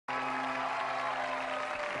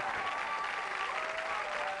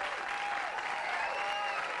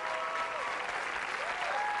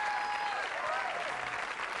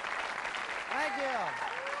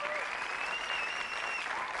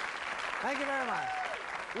Thank you very much.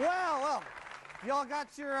 Well, you all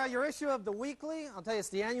got your issue of the weekly. I'll tell you, it's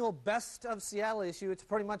the annual Best of Seattle issue. It's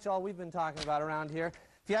pretty much all we've been talking about around here.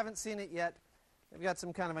 If you haven't seen it yet, we've got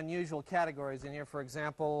some kind of unusual categories in here. For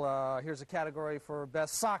example, here's a category for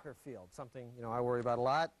Best Soccer Field, something I worry about a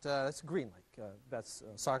lot. That's Green Lake, Best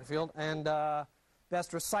Soccer Field. And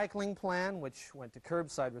Best Recycling Plan, which went to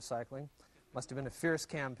curbside recycling. Must have been a fierce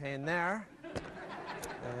campaign there.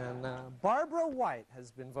 And Barbara White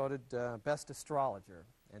has been voted Best Astrologer.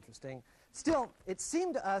 Interesting. Still, it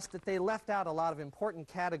seemed to us that they left out a lot of important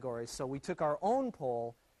categories, so we took our own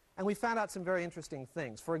poll, and we found out some very interesting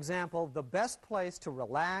things. For example, the best place to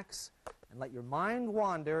relax and let your mind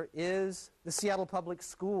wander is the Seattle Public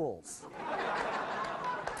Schools.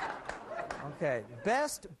 Okay,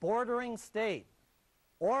 best bordering state,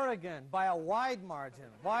 Oregon, by a wide margin,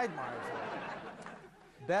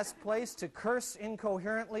 Best place to curse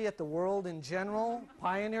incoherently at the world in general,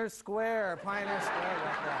 Pioneer Square, like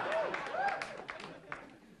that.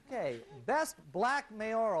 Okay, best black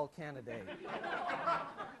mayoral candidate,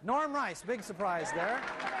 Norm Rice, big surprise there.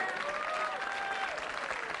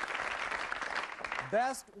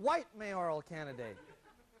 Best white mayoral candidate.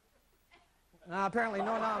 Apparently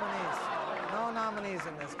no nominees. No nominees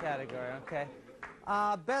in this category, okay.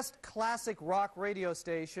 Best classic rock radio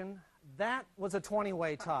station. That was a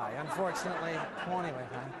 20-way tie, unfortunately. 20-way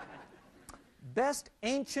tie. Best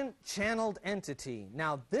ancient channeled entity.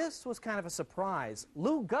 Now, this was kind of a surprise.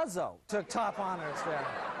 Lou Guzzo took top honors there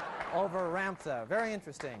over Ramtha. Very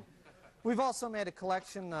interesting. We've also made a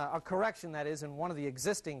correction, that is, in one of the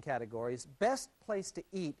existing categories. Best place to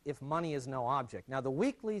eat if money is no object. Now, the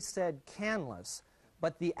weekly said Canlis,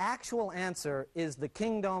 but the actual answer is the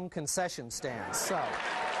Kingdome concession stand. So,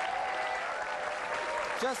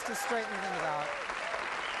 just to straighten things out,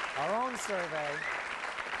 our own survey,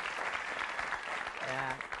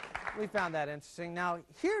 and we found that interesting. Now,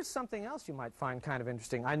 here's something else you might find kind of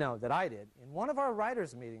interesting. I know that I did. In one of our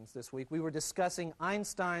writers' meetings this week, we were discussing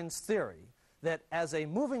Einstein's theory that as a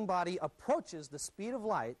moving body approaches the speed of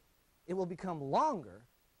light, it will become longer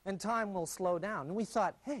and time will slow down. And we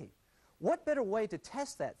thought, hey, what better way to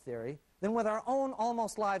test that theory than with our own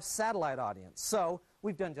almost live satellite audience? So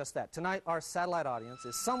we've done just that. Tonight, our satellite audience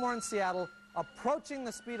is somewhere in Seattle approaching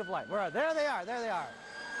the speed of light. Where are they? There they are. There they are.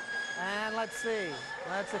 And let's see.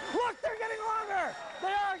 Look, they're getting longer.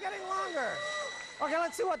 They are getting longer. Okay,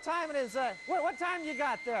 let's see what time it is. What time you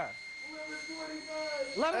got there?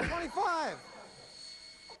 11:25. 11:25.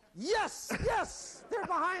 Yes, yes, they're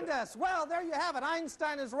behind us. Well, there you have it.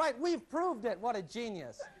 Einstein is right. We've proved it. What a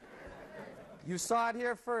genius. You saw it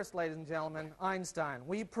here first, ladies and gentlemen. Einstein.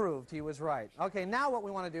 We proved he was right. Okay, now what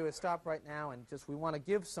we want to do is stop right now and we want to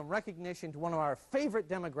give some recognition to one of our favorite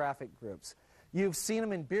demographic groups. You've seen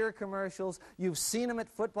them in beer commercials. You've seen them at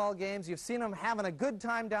football games. You've seen them having a good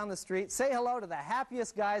time down the street. Say hello to the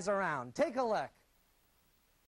happiest guys around. Take a look.